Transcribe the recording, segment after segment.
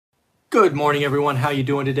Good morning, everyone. How you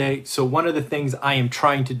doing today? So one of the things I am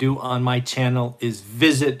trying to do on my channel is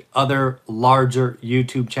visit other larger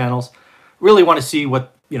YouTube channels. Really want to see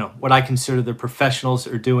what I consider the professionals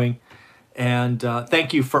are doing. And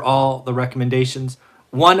thank you for all the recommendations.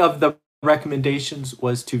 One of the recommendations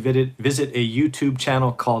was to visit a YouTube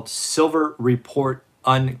channel called Silver Report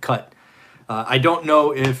Uncut. I don't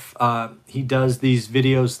know if he does these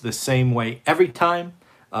videos the same way every time,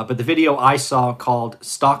 but the video I saw called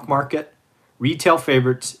Stock Market Retail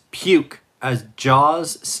Favorites Puke as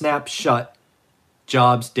Jaws Snap Shut,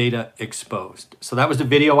 Jobs Data Exposed. So that was the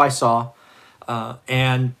video I saw.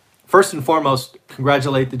 And first and foremost,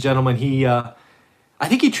 congratulate the gentleman. I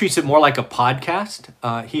think he treats it more like a podcast.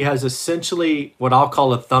 He has essentially what I'll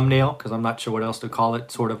call a thumbnail, because I'm not sure what else to call it,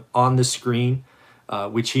 sort of on the screen,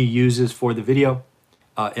 which he uses for the video.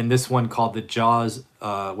 And this one called the Jaws,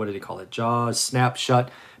 what did he call it? Jaws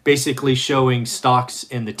Snapshot, basically showing stocks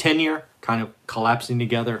in the 10-year kind of collapsing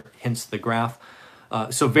together, hence the graph.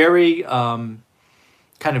 So very kind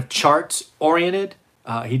of charts oriented.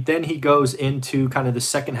 Then he goes into kind of the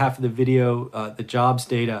second half of the video, the jobs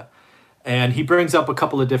data, and he brings up a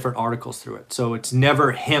couple of different articles through it. So it's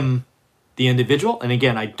never him, the individual. And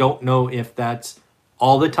again, I don't know if that's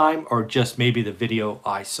all the time or just maybe the video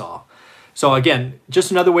I saw. So again, just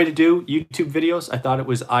another way to do YouTube videos. I thought it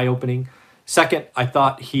was eye-opening. Second, I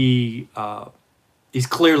thought he's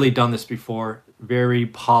clearly done this before. Very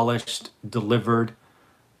polished, delivered,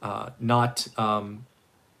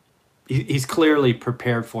 he's clearly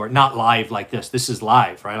prepared for it. Not live like this. This is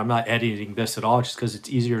live, right? I'm not editing this at all just because it's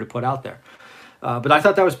easier to put out there. But I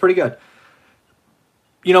thought that was pretty good.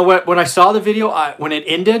 You know what? When I saw the video, when it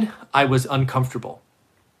ended, I was uncomfortable.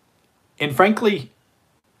 And frankly,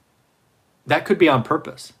 that could be on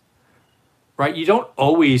purpose, right? You don't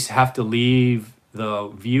always have to leave the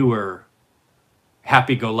viewer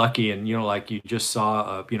happy-go-lucky and, like you just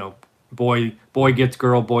saw, boy gets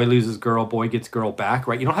girl, boy loses girl, boy gets girl back,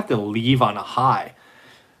 right? You don't have to leave on a high.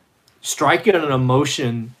 Strike it an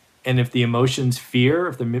emotion, and if the emotion's fear,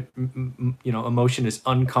 if the emotion is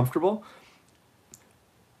uncomfortable,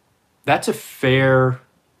 that's a fair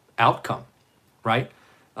outcome, right?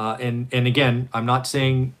 And again, I'm not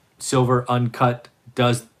saying Silver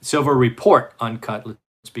Report Uncut,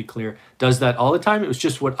 let's be clear, does that all the time. It was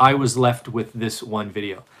just what I was left with this one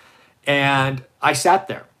video. And I sat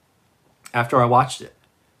there after I watched it,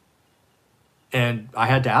 and I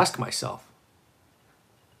had to ask myself,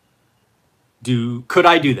 could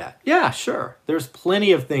I do that? Yeah, sure. There's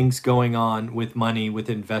plenty of things going on with money, with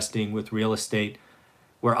investing, with real estate,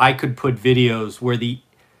 where I could put videos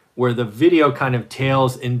where the video kind of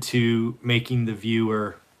tails into making the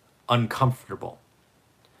viewer uncomfortable.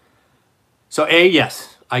 So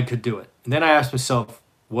yes, I could do it. And then I asked myself,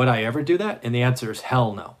 would I ever do that? And the answer is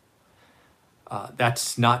hell no.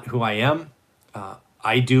 That's not who I am.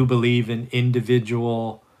 I do believe in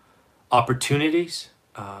individual opportunities.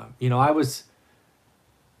 I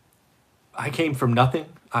came from nothing.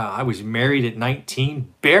 I was married at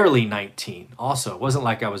 19, barely 19. Also, it wasn't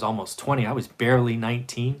like I was almost 20. I was barely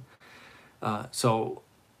 19. So,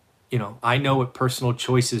 I know what personal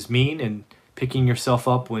choices mean, and picking yourself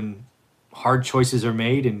up when hard choices are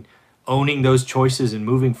made and owning those choices and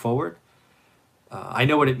moving forward. I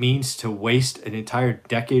know what it means to waste an entire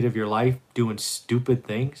decade of your life doing stupid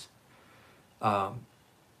things. So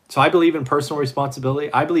I believe in personal responsibility.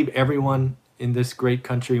 I believe everyone in this great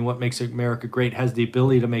country and what makes America great has the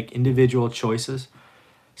ability to make individual choices,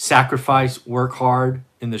 sacrifice, work hard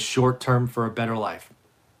in the short term for a better life.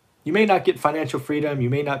 You may not get financial freedom, you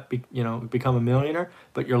may not become a millionaire,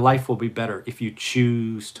 but your life will be better if you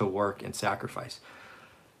choose to work and sacrifice.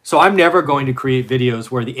 So I'm never going to create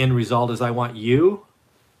videos where the end result is I want you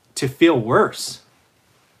to feel worse.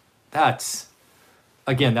 That's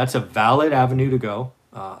a valid avenue to go.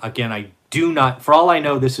 Again, I do not, for all I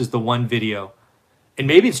know, this is the one video, and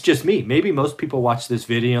maybe it's just me. Maybe most people watch this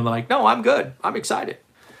video and they're like, no, I'm good. I'm excited.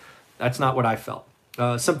 That's not what I felt.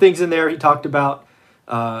 Some things in there he talked about.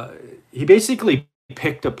 He basically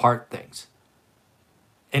picked apart things.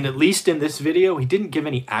 And at least in this video, he didn't give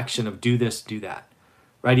any action of do this, do that.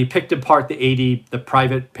 Right? He picked apart the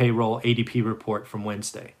private payroll ADP report from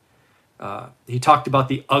Wednesday. He talked about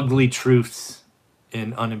the ugly truths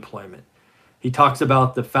in unemployment. He talks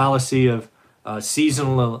about the fallacy of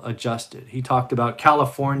seasonal adjusted. He talked about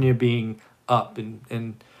California being up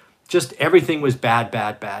and just everything was bad.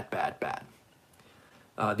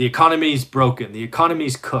 The economy's broken. The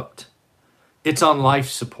economy's cooked. It's on life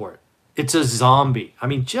support. It's a zombie. I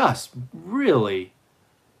mean, just really,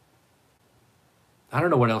 I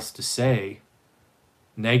don't know what else to say.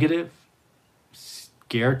 Negative,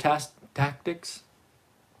 tactics.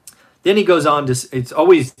 Then he goes on to, it's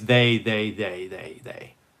always they.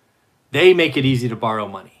 They make it easy to borrow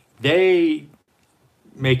money. They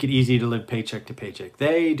make it easy to live paycheck to paycheck.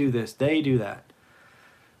 They do this, they do that.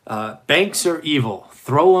 Banks are evil.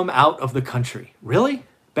 Throw them out of the country. Really?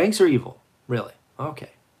 Banks are evil. Really? Okay.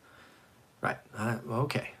 Right.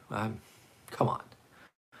 Okay. Come on.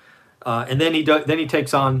 And then he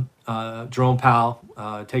takes on Jerome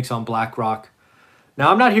Powell, takes on BlackRock.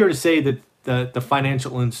 Now, I'm not here to say that the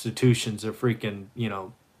financial institutions are freaking,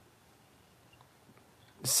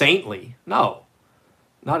 saintly. No,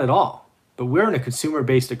 not at all. But we're in a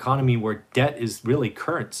consumer-based economy where debt is really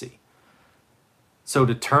currency. So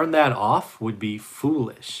to turn that off would be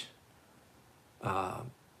foolish.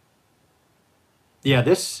 And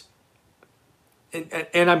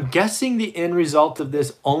I'm guessing the end result of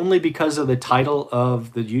this, only because of the title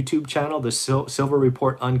of the YouTube channel, the Silver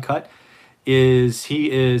Report Uncut, is he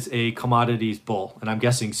is a commodities bull. And I'm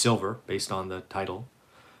guessing silver based on the title.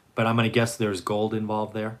 But I'm going to guess there's gold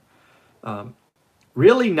involved there.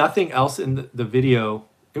 Really nothing else in the video.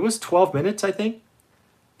 It was 12 minutes, I think.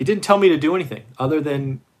 It didn't tell me to do anything other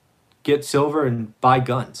than get silver and buy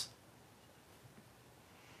guns.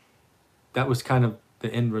 That was kind of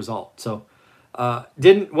the end result. So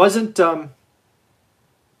again,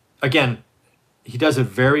 he does a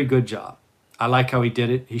very good job. I like how he did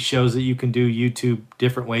it. He shows that you can do YouTube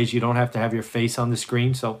different ways. You don't have to have your face on the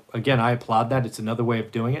screen. So again, I applaud that. It's another way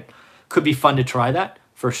of doing it. Could be fun to try that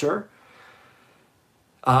for sure.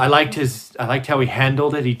 I liked how he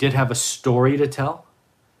handled it. He did have a story to tell.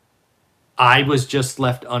 I was just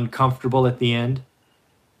left uncomfortable at the end.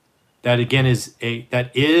 That again is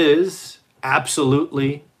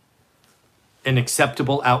absolutely an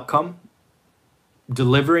acceptable outcome.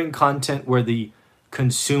 Delivering content where the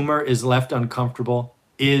consumer is left uncomfortable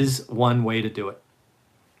is one way to do it.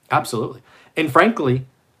 Absolutely. And frankly,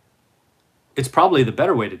 it's probably the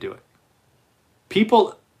better way to do it.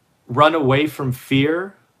 People run away from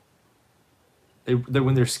fear.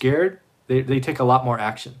 When they're scared, they take a lot more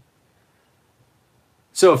action.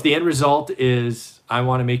 So if the end result is I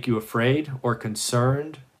want to make you afraid or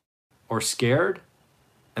concerned or scared,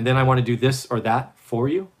 and then I want to do this or that for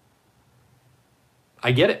you,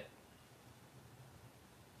 I get it.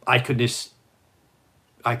 I could just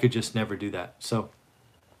never do that. So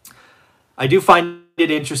I do find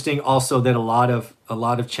it interesting also that a lot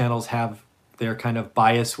of channels have their kind of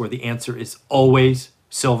bias where the answer is always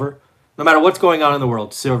silver. No matter what's going on in the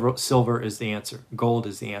world, silver is the answer. Gold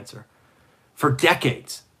is the answer. For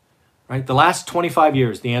decades, right? The last 25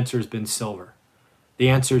 years, the answer has been silver. The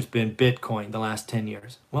answer has been Bitcoin the last 10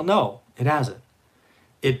 years. Well, no, it hasn't.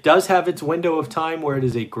 It does have its window of time where it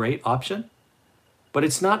is a great option, but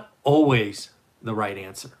it's not always the right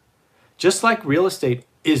answer. Just like real estate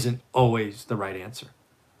isn't always the right answer.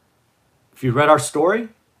 If you read our story,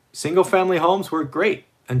 single-family homes were great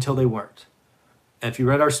until they weren't. And if you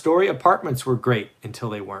read our story, apartments were great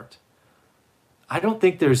until they weren't. I don't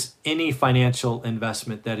think there's any financial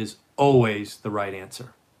investment that is always the right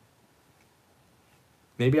answer.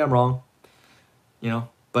 Maybe I'm wrong,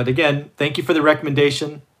 But again, thank you for the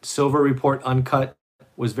recommendation. Silver Report Uncut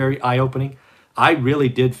was very eye-opening. I really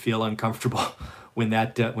did feel uncomfortable when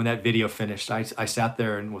that video finished. I sat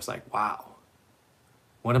there and was like, wow,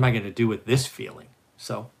 what am I going to do with this feeling?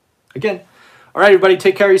 So again, all right, everybody,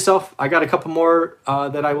 take care of yourself. I got a couple more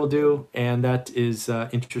that I will do, and that is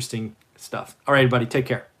interesting stuff. All right, everybody, take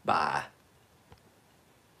care. Bye.